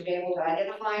thought I should be able to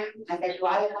identify them. I said, do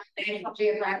I look like National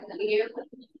Geographic to you?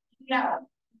 No.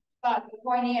 But the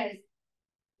point is,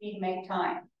 you need to make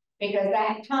time. Because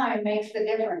that time makes the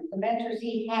difference. The mentors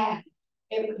he had,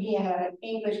 he had an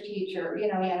English teacher, he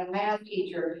had a math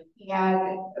teacher, he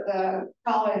had the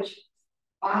college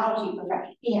biology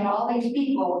professor. He had all these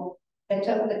people that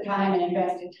took the time and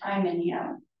invested time in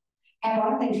him. And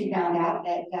one of the things he found out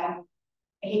that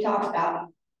he talks about,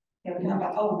 they were talking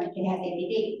about, oh, my kid has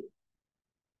ADD.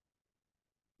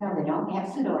 No, they don't. They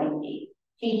have pseudo ADD.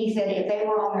 He said if they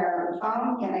were on their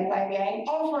phone, can they play a game?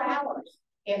 Oh, for hours.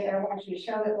 If they're watching a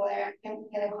show that can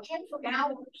they attend for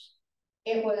hours?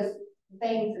 It was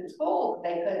things in school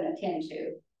that they couldn't attend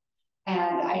to. And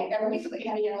I recently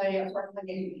had a young lady I was working with,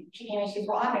 and she came and she said,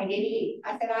 well, I'm ADD.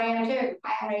 I said, I am too.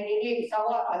 I have ADD. So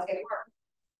what? Let's get to work.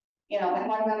 That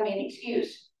wasn't going to be an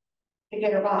excuse to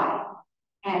get her by.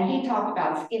 And he talked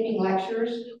about skipping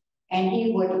lectures, and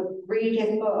he would read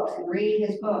his books and read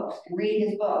his books and read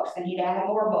his books, and he'd add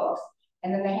more books.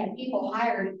 And then they had people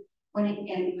hired when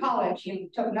in college, you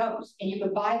took notes, and you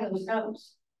could buy those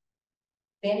notes.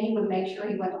 Then he would make sure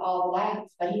he went to all the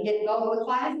labs, but he didn't go to the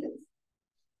classes.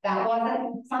 That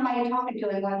wasn't somebody talking to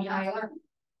him when he learned.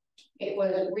 It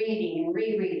was reading and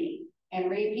rereading and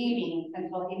repeating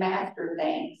until he mastered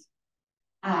things.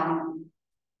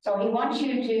 So he wants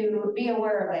you to be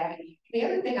aware of that. The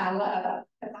other thing I love,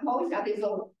 I've always got these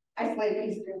little isolated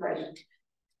pieces of information.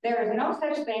 There is no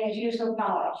such thing as use of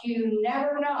knowledge. You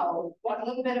never know what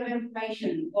little bit of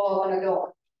information will open a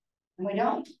door. And we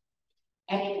don't.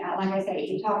 And like I said,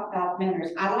 he talked about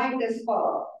mentors. I like this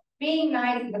quote. Being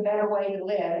nice is a better way to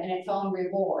live and its own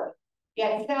reward.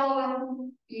 Yet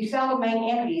you seldom make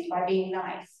enemies by being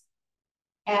nice.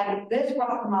 And this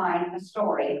brought to mind a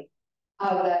story of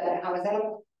I was at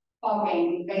a basketball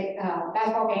game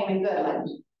in Goodland,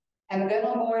 and the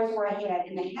Goodland boys were ahead,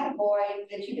 and they had a boy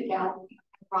that you could tell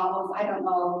problems. I don't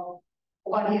know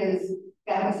what his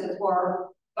statuses were,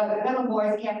 but the Goodland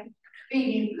boys kept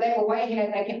feeding. They were way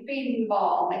ahead. They kept feeding the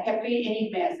ball. They kept feeding, and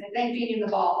he'd miss, and then feeding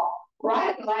the ball.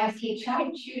 Right at the last, he tried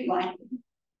to shoot like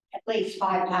at least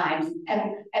 5 times, and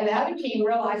the other team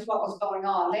realized what was going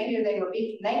on. They knew they were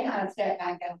beaten. They kind of stepped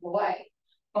back out of the way.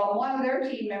 But one of their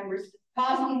team members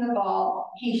tossing the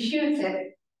ball, he shoots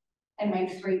it and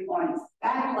makes 3 points.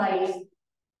 That place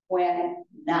went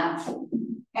nuts.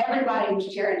 Everybody was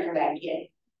cheering for that kid.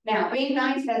 Now, being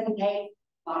nice doesn't take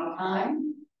a lot of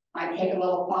time, might take a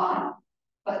little thought,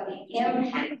 but the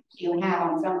impact you have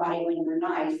on somebody when you're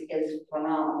nice is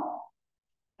phenomenal.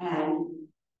 And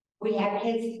We have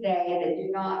kids today that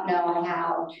do not know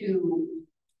how to,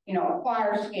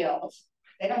 acquire skills.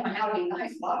 They don't know how to be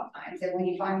nice a lot of times, and when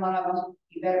you find one of them,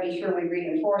 you better be sure we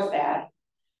reinforce that.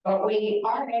 But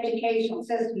our educational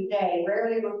system today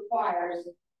rarely requires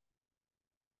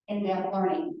in-depth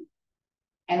learning.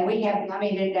 And we have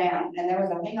dummied it down. And there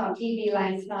was a thing on TV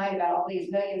last night about all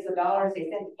these millions of dollars they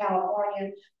sent to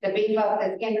California to beef up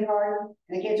the kindergarten,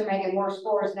 and the kids are making more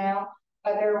scores now.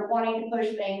 But they're wanting to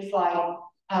push things like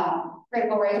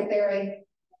critical race theory,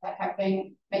 that type of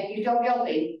thing, make you feel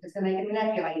guilty, because then they can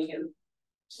manipulate you.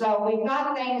 So we've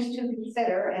got things to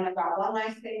consider, and I've got one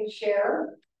last thing to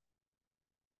share.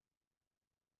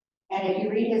 And if you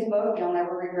read his book, you'll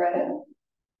never regret it.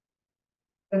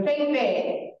 The Think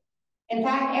Big. In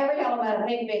fact, every element of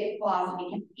Think Big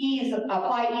philosophy can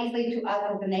apply easily to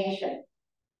us as a nation,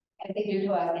 as they do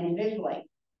to us individually.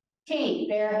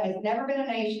 There has never been a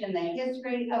nation in the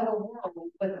history of the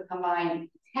world with the combined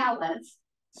talents,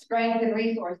 strength, and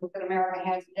resources that America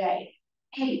has today.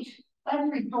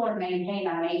 Let's restore and maintain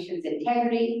our nation's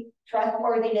integrity,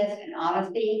 trustworthiness, and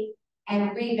honesty,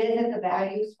 and revisit the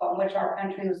values on which our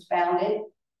country was founded.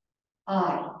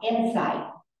 Insight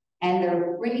and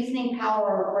the reasoning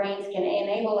power of our brains can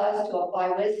enable us to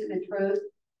apply wisdom and truth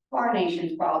to our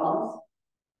nation's problems.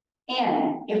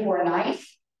 And if we're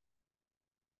nice,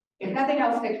 if nothing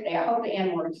else sticks today, I hope the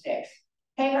N word sticks.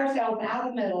 Take ourselves out of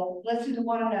the middle, listen to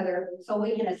one another so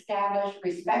we can establish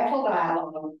respectful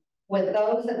dialogue with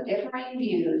those of differing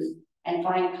views and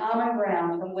find common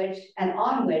ground from which and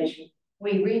on which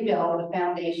we rebuild the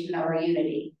foundation of our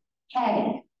unity.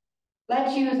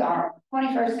 Let's use our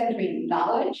 21st century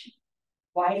knowledge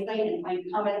wisely and find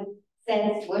common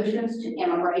sense solutions to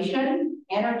immigration,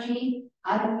 energy,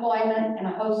 unemployment, and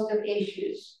a host of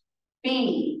issues.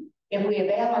 If we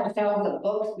avail ourselves of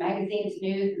books, magazines,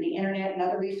 news, and the internet and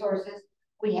other resources,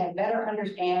 we can better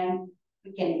understand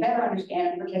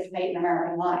and participate in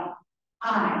American life.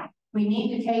 We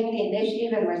need to take the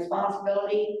initiative and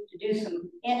responsibility to do some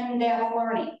in-depth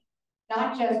learning,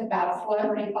 not just about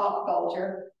celebrity pop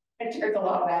culture, which there's a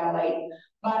lot of that lately,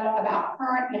 but about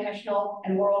current national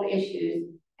and world issues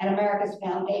and America's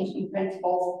foundation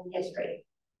principles and history.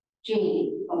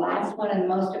 The last one and the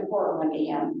most important one to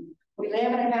him. We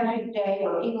live in a country today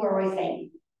where people are always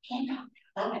saying, can't talk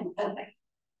about love in public.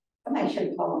 Somebody should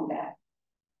have told me that,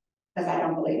 because I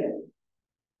don't believe it.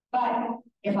 But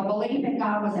if I believe that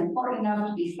God was important enough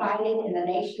to be cited in the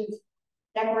nation's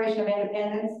Declaration of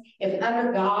Independence, if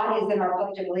under God is in our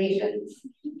Pledge of Allegiance,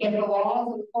 if the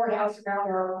walls of the courthouse around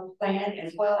our land,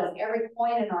 as well as every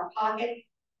coin in our pocket,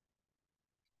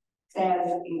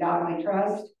 says in God we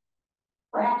trust,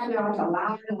 perhaps we ought to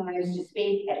allow our lives to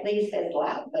speak at least as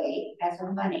loudly as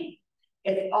our money.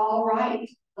 It's all right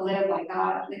to live by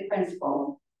God's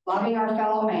principle, loving our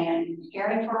fellow man,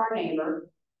 caring for our neighbor,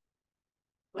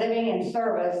 living in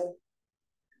service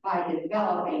by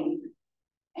developing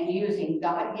and using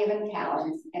God-given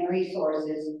talents and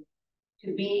resources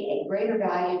to be a greater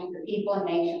value to the people and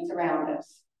nations around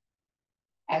us.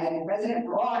 As President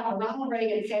Ronald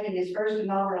Reagan said in his first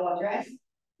inaugural address,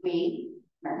 we,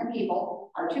 American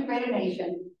people, are too great a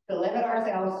nation to limit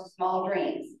ourselves to small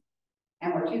dreams,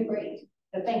 and we're too great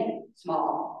to think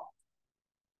small.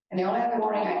 And the only other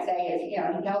warning I'd say is, he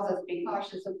tells us to be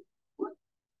cautious of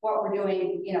what we're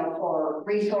doing, for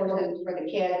resources for the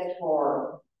kids,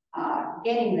 for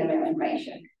getting them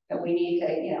information. So we need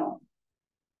to,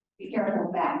 be careful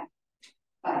of that.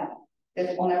 But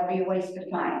this will never be a waste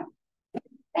of time.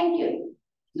 Thank you.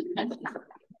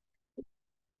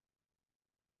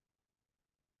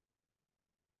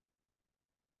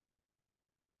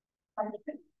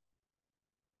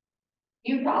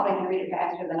 You probably can read it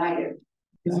faster than I do.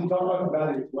 Does he talk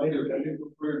about it later? Does he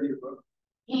refer to your book?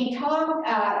 He talked,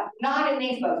 not in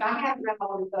these books. I haven't read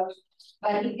all these books,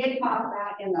 but he did talk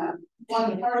about in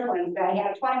one of the first ones that he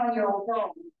had a 21-year-old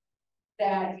girl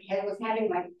that was having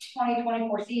like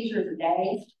 24 seizures a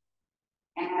day.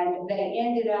 And they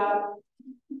ended up,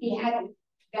 he had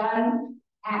a gun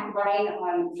at brain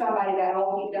on somebody that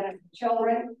old, he'd done it to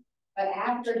children. But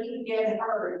after he did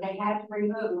her, they had to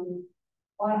remove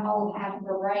one whole half of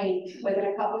her brain. Within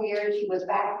a couple of years, she was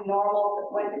back to normal,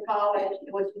 went to college.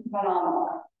 It was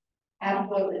phenomenal,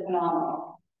 absolutely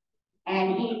phenomenal.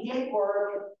 And he did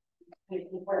work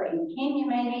in Kenya,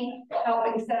 maybe,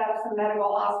 helping set up some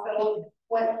medical hospitals,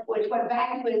 which went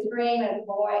back to his dream as,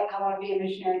 boy, I want to be a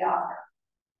missionary doctor.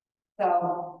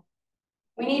 So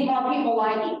we need more people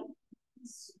like him.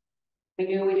 We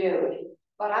do.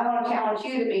 But I want to challenge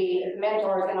you to be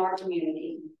mentors in our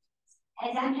community.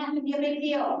 And it doesn't have to be a big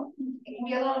deal. It can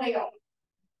be a little deal.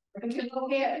 It can be a little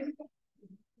bit.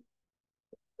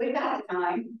 We've got the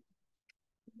time.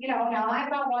 you know, now I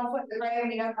got 1 foot in the grave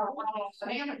and the other one on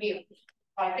banana peels.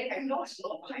 I think I know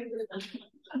slow. I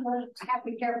have to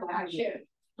be careful how I shoot.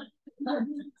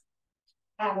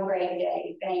 Have a great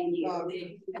day. Thank you. So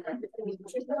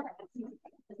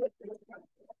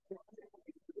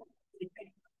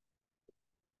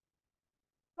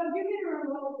give me a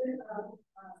little bit of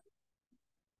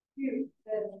you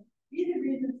that be the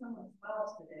reason someone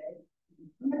smiles today.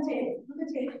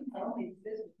 Limitations only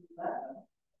exist if you let them.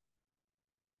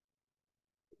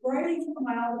 Writing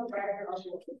smile the director of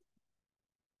your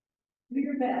do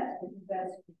your best and your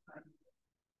best is kind.